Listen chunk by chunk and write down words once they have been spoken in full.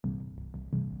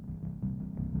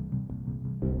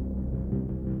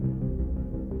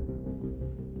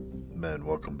Men,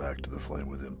 welcome back to the Flame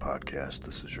Within podcast.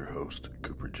 This is your host,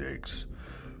 Cooper Jakes.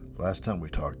 Last time we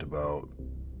talked about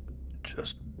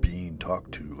just being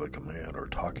talked to like a man, or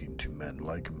talking to men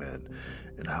like men,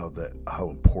 and how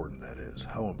important that is.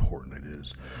 How important it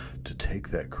is to take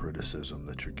that criticism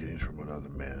that you're getting from another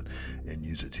man and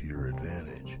use it to your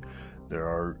advantage. There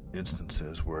are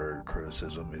instances where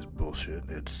criticism is bullshit.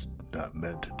 It's not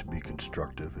meant to be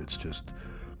constructive. It's just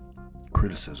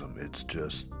criticism. It's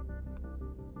just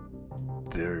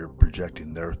they're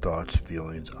projecting their thoughts,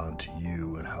 feelings onto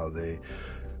you, and how there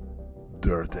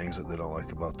are things that they don't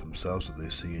like about themselves that they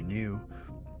see in you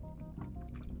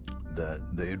that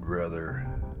they'd rather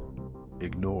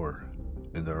ignore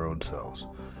in their own selves.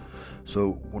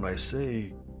 So when I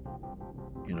say,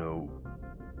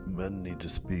 men need to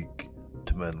speak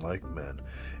to men like men,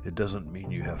 it doesn't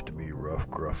mean you have to be rough,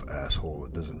 gruff asshole.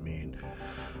 It doesn't mean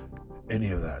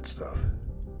any of that stuff.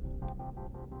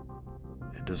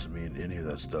 It doesn't mean any of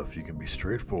that stuff. You can be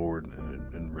straightforward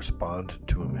and respond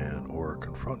to a man or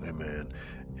confront a man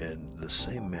in the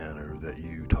same manner that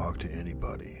you talk to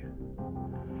anybody.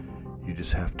 You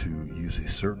just have to use a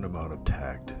certain amount of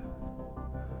tact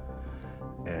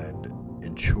and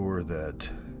ensure that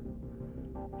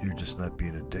you're just not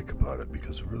being a dick about it,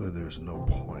 because really there's no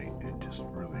point in just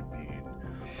really being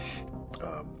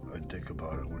a dick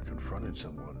about it when confronting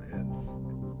someone. And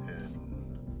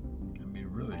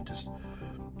really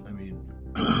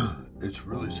it's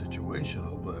really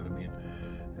situational, but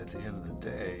at the end of the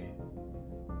day,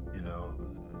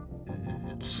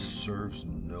 it serves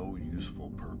no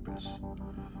useful purpose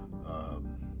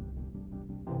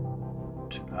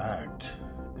to act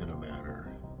in a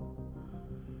manner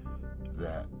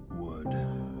that would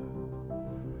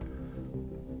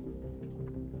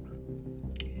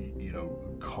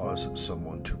cause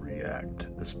someone to react,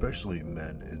 especially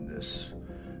men in this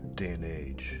day and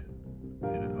age.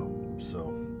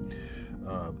 So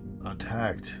on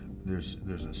tact, there's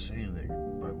a saying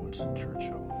by Winston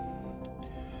Churchill.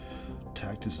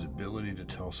 Tact is the ability to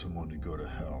tell someone to go to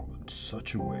hell in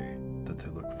such a way that they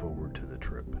look forward to the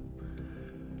trip.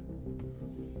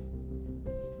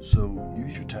 So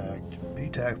use your tact, be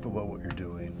tactful about what you're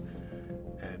doing,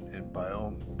 and by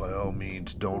all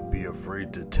means, don't be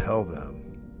afraid to tell them.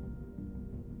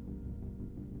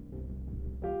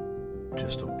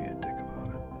 Just don't be a dick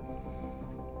about it.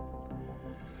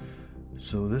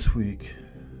 So this week,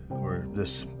 or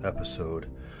this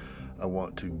episode, I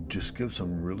want to just give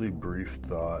some really brief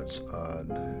thoughts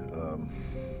on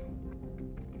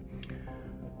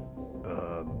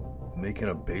making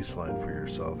a baseline for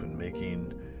yourself, and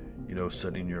making,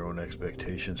 setting your own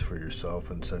expectations for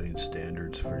yourself and setting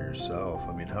standards for yourself.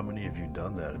 How many of you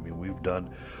done that?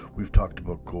 We've talked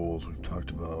about goals,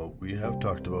 we have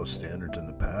talked about standards in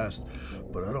the past,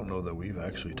 but I don't know that we've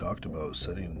actually talked about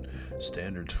setting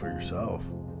standards for yourself.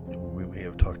 We may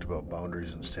have talked about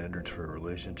boundaries and standards for a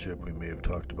relationship. We may have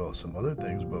talked about some other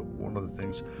things, but one of the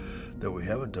things that we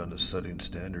haven't done is setting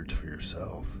standards for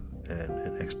yourself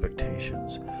and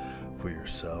expectations for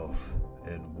yourself.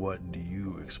 And what do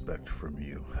you expect from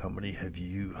you? How many of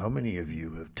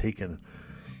you have taken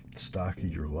stock of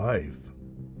your life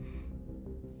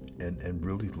and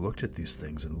really looked at these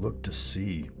things and looked to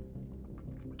see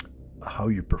how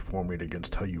you're performing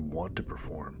against how you want to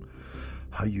perform,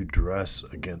 how you dress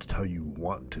against how you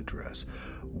want to dress,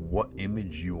 what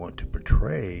image you want to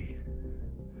portray,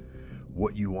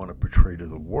 what you want to portray to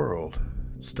the world,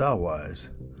 style-wise,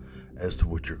 as to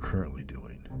what you're currently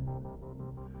doing.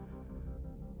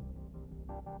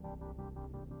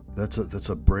 That's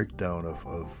a breakdown of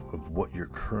what you're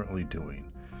currently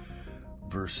doing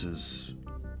versus,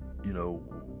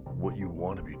 what you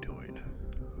want to be doing.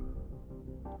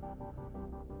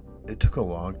 It took a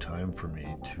long time for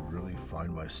me to really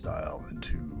find my style and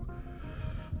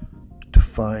to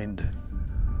find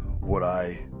what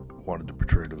I wanted to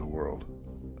portray to the world,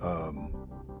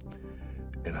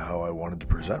 and how I wanted to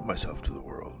present myself to the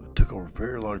world. It took a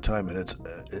very long time, and it's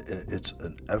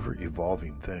an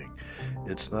ever-evolving thing.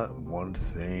 It's not one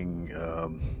thing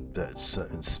that's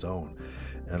set in stone.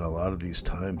 And a lot of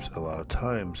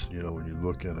times, when you're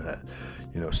looking at,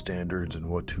 standards and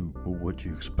what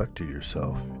you expect of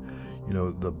yourself,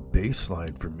 the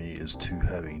baseline for me is to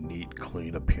have a neat,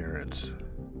 clean appearance.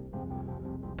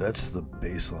 That's the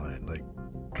baseline. Like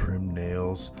trim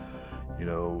nails,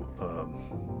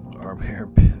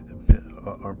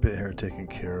 armpit hair taken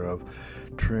care of,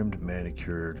 trimmed,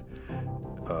 manicured,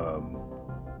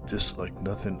 just like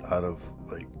nothing out of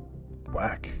like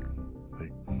whack,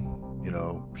 like,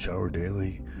 shower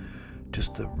daily,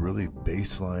 just a really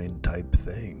baseline type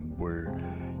thing where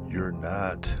you're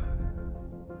not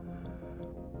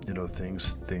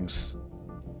things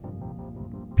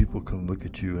people can look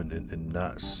at you and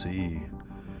not see,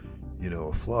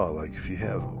 a flaw. Like if you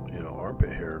have, armpit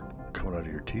hair coming out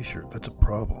of your t-shirt, that's a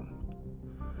problem.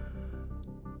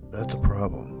 That's a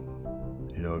problem.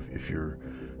 If your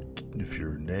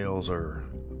nails are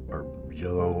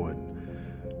yellow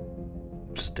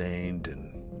and stained,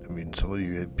 and I mean, some of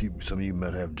you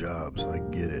men have jobs. I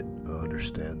get it. I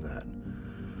understand that.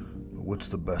 But what's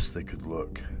the best they could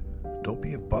look? Don't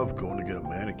be above going to get a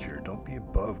manicure. Don't be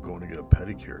above going to get a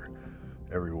pedicure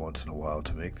every once in a while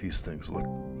to make these things look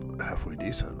halfway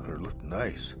decent or look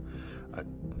nice.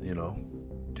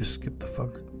 Just skip the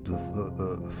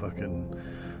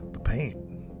paint,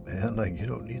 man. Like you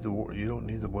don't need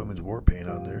the women's war paint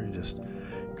on there. You just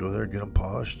go there, get them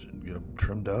polished, get them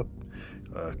trimmed up,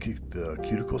 keep the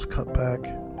cuticles cut back,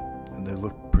 and they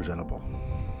look presentable.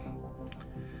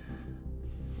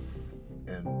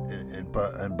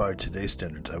 And by today's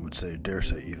standards, I would dare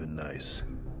say even nice.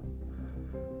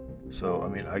 So, I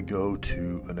mean, I go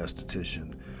to an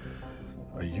esthetician.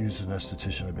 I use an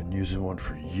esthetician. I've been using one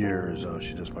for years.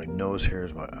 She does my nose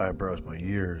hairs, my eyebrows, my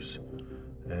ears.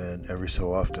 And every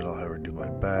so often I'll have her do my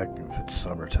back if it's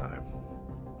summertime.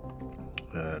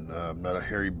 And I'm not a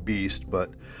hairy beast, but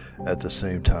at the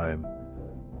same time,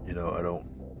 I don't,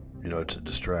 it's a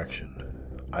distraction.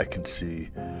 I can see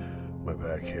my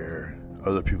back hair.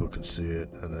 Other people can see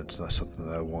it, and that's not something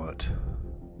that I want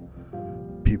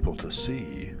people to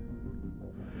see.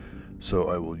 So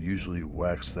I will usually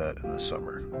wax that in the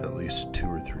summer, at least 2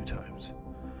 or 3 times.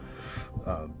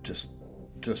 Just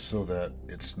so that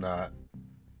it's not,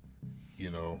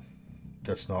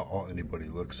 that's not all anybody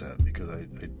looks at, because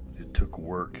it took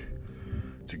work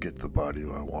to get the body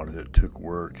I wanted. It took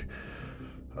work.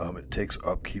 It takes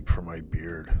upkeep for my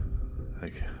beard.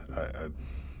 Like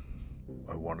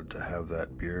I wanted to have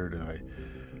that beard, and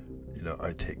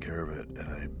I take care of it,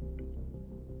 and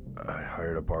I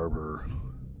hired a barber.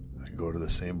 I go to the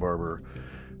same barber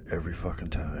every fucking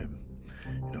time.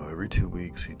 Every 2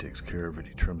 weeks he takes care of it.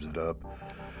 He trims it up.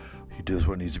 He does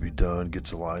what needs to be done,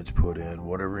 gets the lines put in,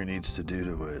 whatever he needs to do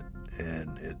to it,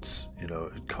 and it's, it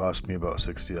cost me about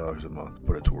 $60 a month,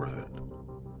 but it's worth it.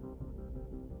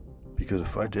 Because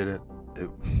if I did it,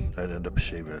 I'd end up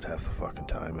shaving it half the fucking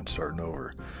time and starting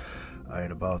over. I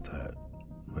ain't about that.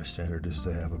 My standard is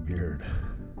to have a beard.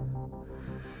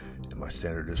 And my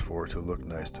standard is for it to look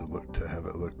nice, to have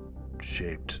it look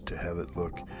shaped, to have it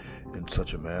look in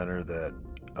such a manner that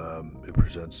it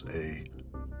presents a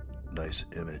nice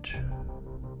image,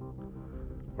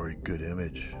 or a good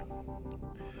image.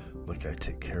 Like I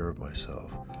take care of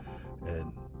myself.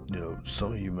 And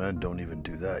some of you men don't even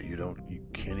do that. You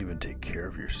can't even take care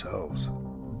of yourselves.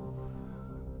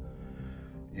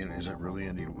 Is it really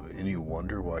any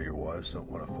wonder why your wives don't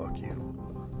want to fuck you?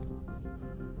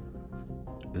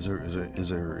 Is there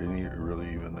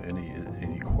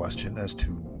any question as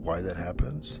to why that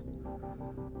happens?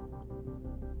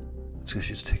 It's because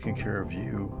she's taking care of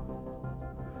you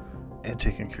and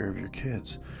taking care of your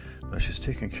kids. Now she's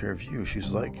taking care of you.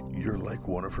 You're like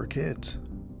one of her kids.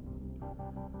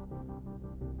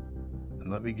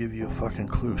 And let me give you a fucking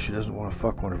clue. She doesn't want to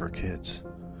fuck one of her kids.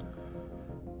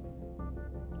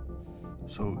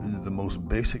 So the most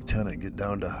basic tenet, get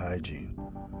down to hygiene.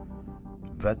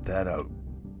 Vet that out.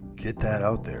 Get that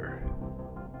out there.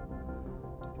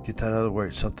 Get that out of the way.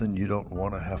 It's something you don't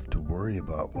want to have to worry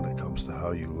about when it comes to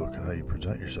how you look and how you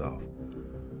present yourself.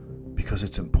 Because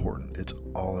it's important. It's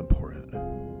all important.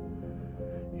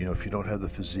 If you don't have the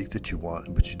physique that you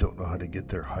want, but you don't know how to get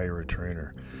there, hire a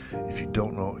trainer. If you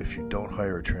don't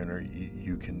hire a trainer,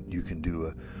 you can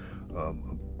do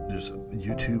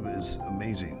YouTube is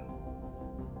amazing.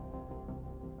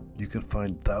 You can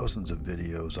find thousands of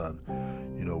videos on,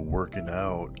 working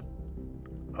out,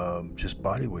 just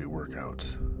body weight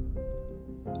workouts.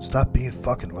 Stop being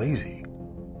fucking lazy.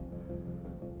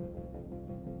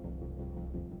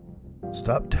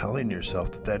 Stop telling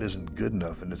yourself that isn't good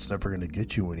enough and it's never going to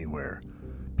get you anywhere.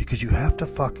 Because you have to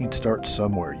fucking start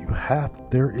somewhere.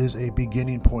 There is a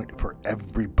beginning point for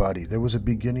everybody. There was a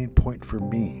beginning point for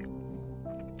me.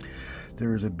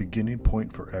 There is a beginning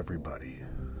point for everybody.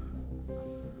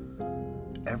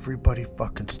 Everybody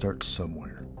fucking starts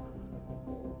somewhere.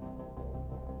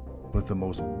 But the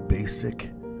most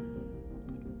basic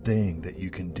thing that you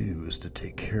can do is to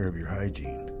take care of your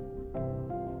hygiene.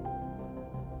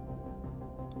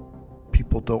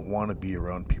 People don't want to be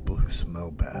around people who smell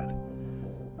bad.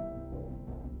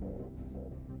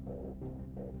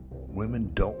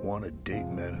 Women don't want to date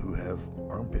men who have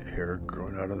armpit hair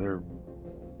growing out of their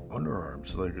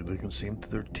underarms, like they can see them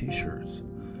through their t-shirts.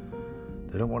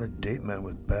 They don't want to date men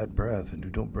with bad breath and who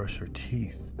don't brush their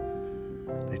teeth.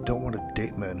 They don't want to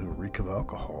date men who reek of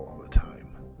alcohol all the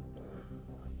time.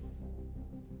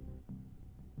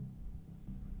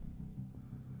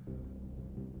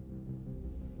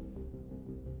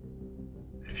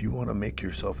 If you want to make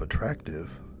yourself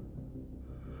attractive,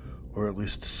 or at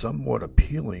least somewhat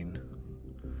appealing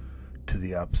to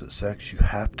the opposite sex, you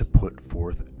have to put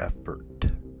forth effort.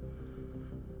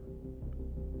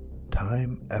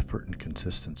 Time, effort, and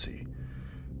consistency.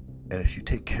 And if you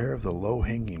take care of the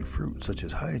low-hanging fruit, such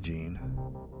as hygiene,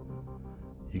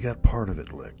 you got part of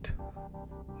it licked.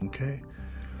 Okay?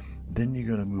 Then you're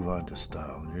going to move on to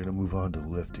style. You're going to move on to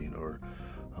lifting, or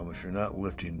if you're not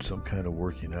lifting, some kind of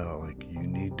working out. Like you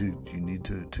need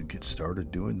to get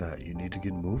started doing that. You need to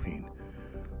get moving.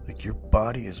 Like your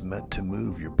body is meant to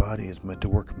move. Your body is meant to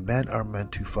work. Men are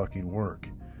meant to fucking work.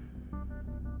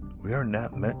 We are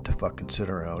not meant to fucking sit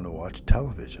around and watch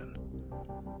television.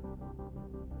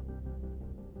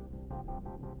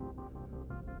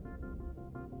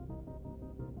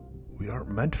 We aren't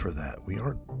meant for that. We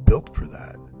aren't built for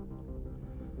that.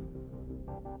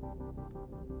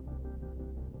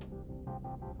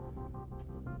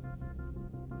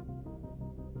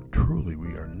 Truly,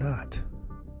 we are not.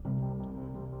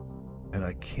 And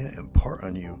I can't impart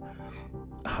on you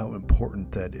how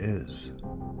important that is.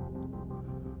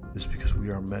 It's because we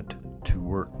are meant to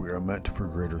work. We are meant for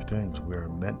greater things. We are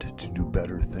meant to do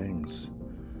better things.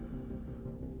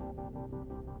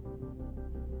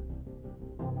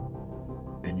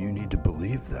 And you need to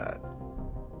believe that.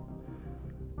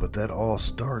 But that all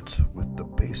starts with the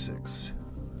basics.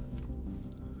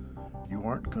 You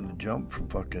aren't going to jump from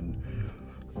fucking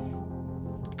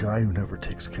guy who never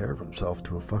takes care of himself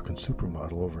to a fucking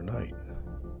supermodel overnight.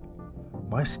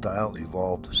 My style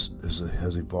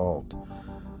has evolved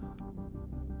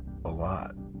a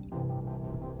lot.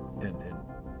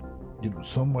 And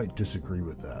some might disagree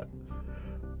with that.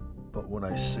 But when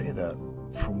I say that,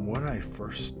 from when I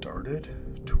first started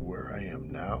to where I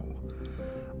am now,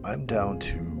 I'm down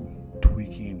to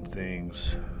tweaking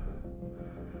things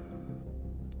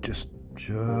just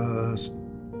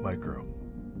micro.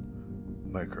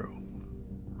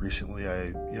 Recently,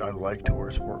 I like to wear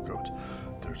sport coats.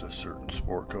 There's a certain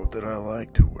sport coat that I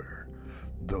like to wear.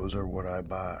 Those are what I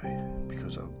buy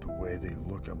because of the way they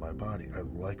look on my body. I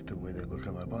like the way they look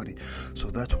on my body. So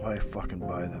that's why I fucking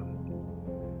buy them.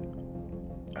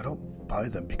 I don't buy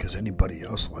them because anybody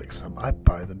else likes them. I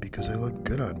buy them because they look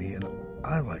good on me and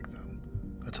I like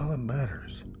them. That's all that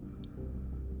matters.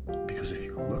 Because if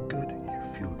you look good, you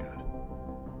feel good.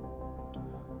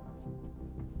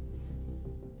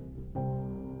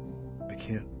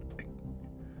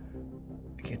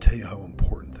 I can't tell you how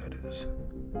important that is.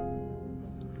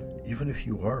 Even if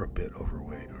you are a bit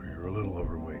overweight or you're a little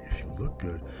overweight, if you look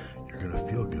good, you're going to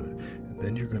feel good. And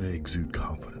then you're going to exude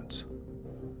confidence.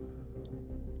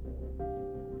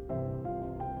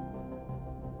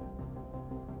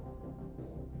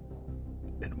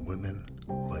 And women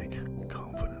like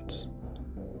confidence.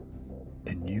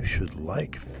 And you should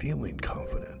like feeling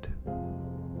confident.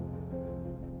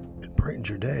 It brightens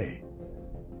your day.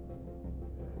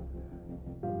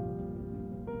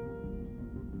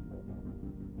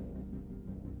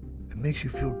 It makes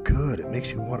you feel good. It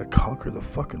makes you want to conquer the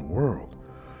fucking world,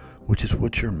 which is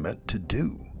what you're meant to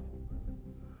do.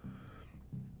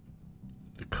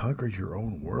 To conquer your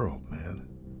own world, man.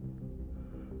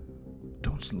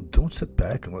 Don't sit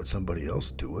back and let somebody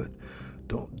else do it.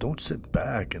 Don't sit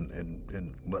back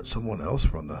and let someone else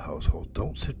run the household.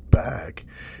 Don't sit back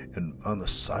and on the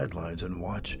sidelines and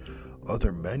watch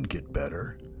other men get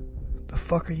better. The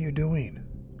fuck are you doing?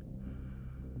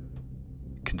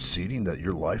 Conceding that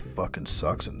your life fucking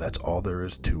sucks and that's all there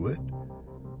is to it?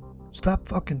 Stop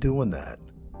fucking doing that.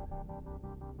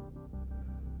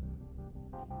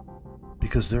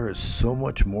 Because there is so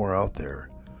much more out there.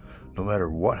 No matter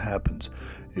what happens,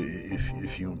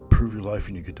 if you improve your life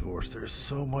and you get divorced, there's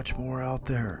so much more out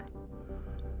there.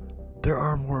 There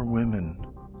are more women.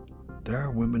 There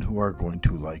are women who are going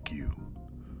to like you.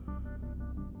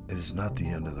 It is not the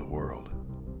end of the world.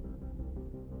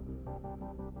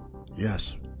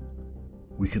 Yes,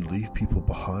 we can leave people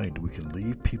behind. We can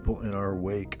leave people in our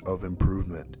wake of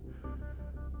improvement.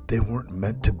 They weren't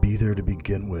meant to be there to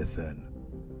begin with then.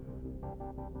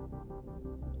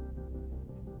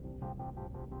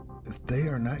 If they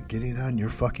are not getting on your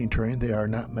fucking train, they are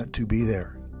not meant to be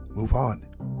there. Move on.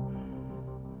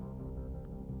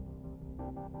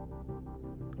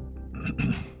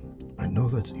 I know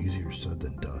that's easier said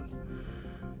than done.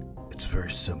 It's very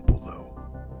simple though.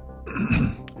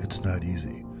 It's not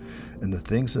easy. And the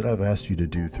things that I've asked you to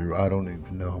do through, I don't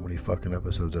even know how many fucking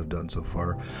episodes I've done so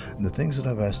far. And the things that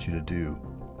I've asked you to do,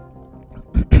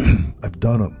 I've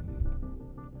done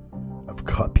them. I've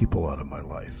cut people out of my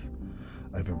life.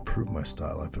 I've improved my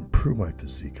style. I've improved my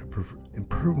physique. I've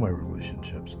improved my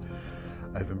relationships.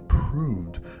 I've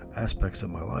improved aspects of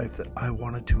my life that I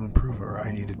wanted to improve or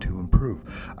I needed to improve.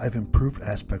 I've improved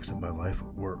aspects of my life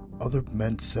where other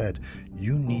men said,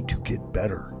 you need to get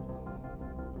better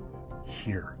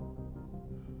here.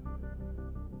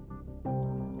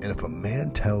 And if a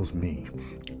man tells me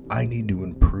I need to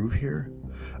improve here,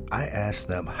 I ask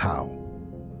them how.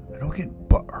 I don't get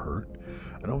butt hurt.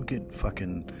 I don't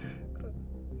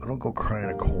go cry in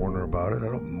a corner about it. I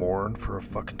don't mourn for a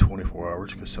fucking 24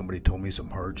 hours because somebody told me some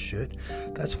hard shit.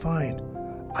 That's fine.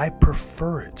 I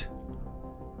prefer it.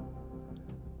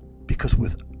 Because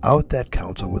without that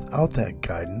counsel, without that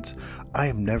guidance, I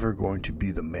am never going to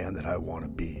be the man that I want to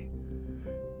be.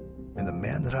 And the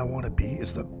man that I want to be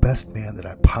is the best man that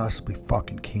I possibly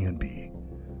fucking can be.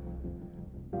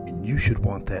 And you should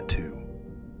want that too.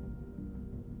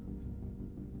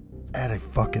 At a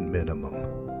fucking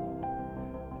minimum.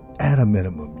 At a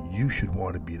minimum, you should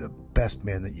want to be the best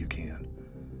man that you can.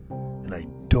 And I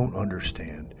don't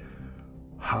understand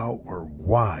how or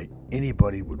why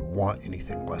anybody would want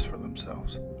anything less for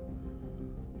themselves.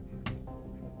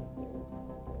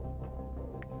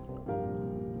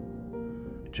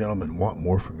 Gentlemen, want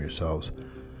more from yourselves.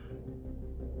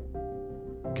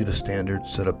 Get a standard,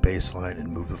 set a baseline, and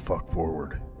move the fuck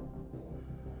forward.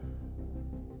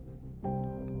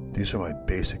 These are my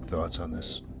basic thoughts on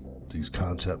these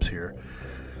concepts here.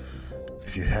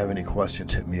 If you have any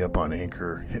questions, hit me up on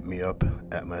Anchor, hit me up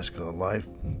at Masculine Life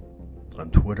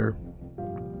on Twitter,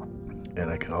 and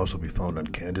I can also be found on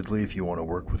Candidly if you want to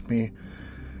work with me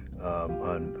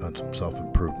on some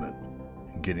self-improvement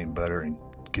and getting better and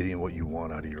getting what you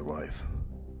want out of your life.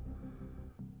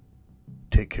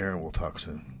 Take care, and we'll talk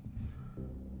soon.